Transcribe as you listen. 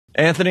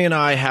Anthony and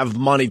I have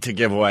money to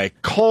give away,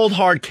 cold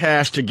hard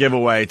cash to give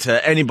away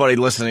to anybody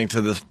listening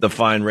to the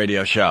fine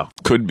radio show.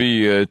 Could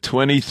be $20,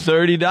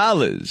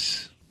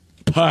 $30.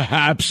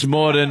 Perhaps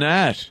more than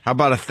that. How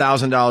about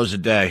 $1,000 a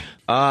day?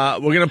 We're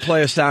going to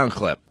play a sound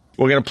clip.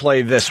 We're going to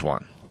play this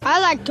one. I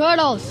like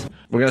turtles.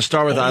 We're going to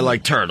start with I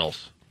like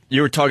turtles.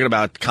 You were talking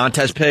about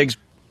contest pigs?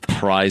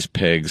 Prize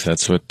pigs,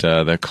 that's what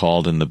they're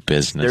called in the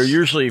business. They're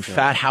usually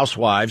fat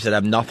housewives that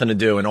have nothing to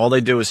do, and all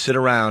they do is sit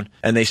around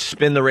and they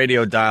spin the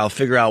radio dial,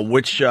 figure out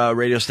which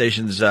radio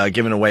station's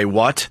giving away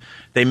what.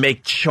 They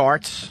make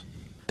charts.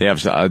 They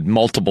have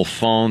multiple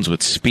phones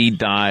with speed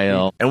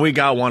dial. And we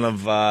got one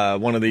of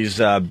these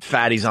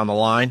fatties on the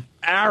line.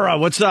 Ara,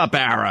 what's up,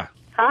 Ara?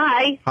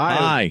 Hi.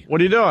 Hi.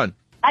 What are you doing?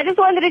 I just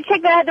wanted to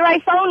check that I had the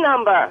right phone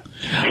number.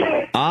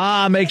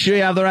 Make sure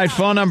you have the right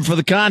phone number for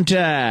the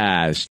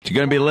contest. You're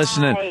going to be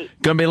listening.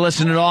 Going to be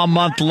listening all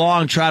month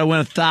long. Try to win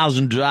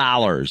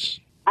 $1,000.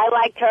 I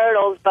like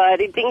turtles,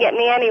 but it didn't get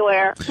me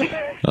anywhere.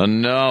 Oh,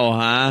 no,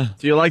 huh?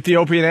 Do you like the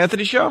Opie and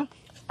Anthony show?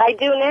 I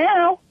do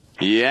now.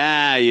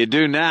 Yeah, you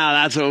do now.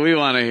 That's what we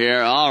want to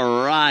hear.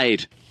 All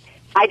right.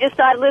 I just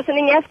started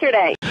listening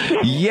yesterday.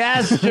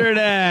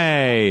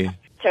 Yesterday.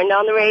 Turned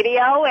on the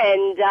radio,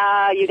 and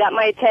you got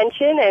my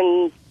attention,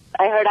 and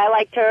I heard I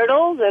like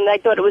turtles, and I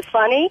thought it was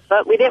funny,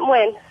 but we didn't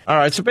win. All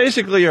right, so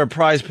basically you're a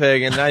prize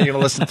pig, and now you're going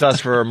to listen to us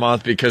for a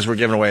month because we're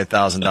giving away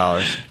 $1,000.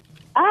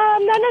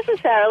 Not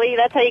necessarily.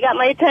 That's how you got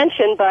my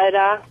attention, but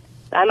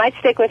I might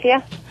stick with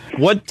you.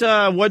 What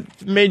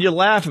made you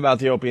laugh about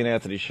the Opie and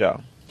Anthony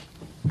show?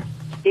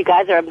 You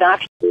guys are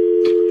obnoxious.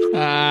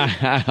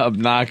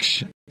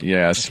 Obnoxious.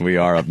 Yes, we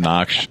are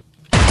obnoxious.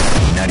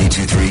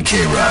 92.3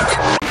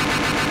 K-Rock.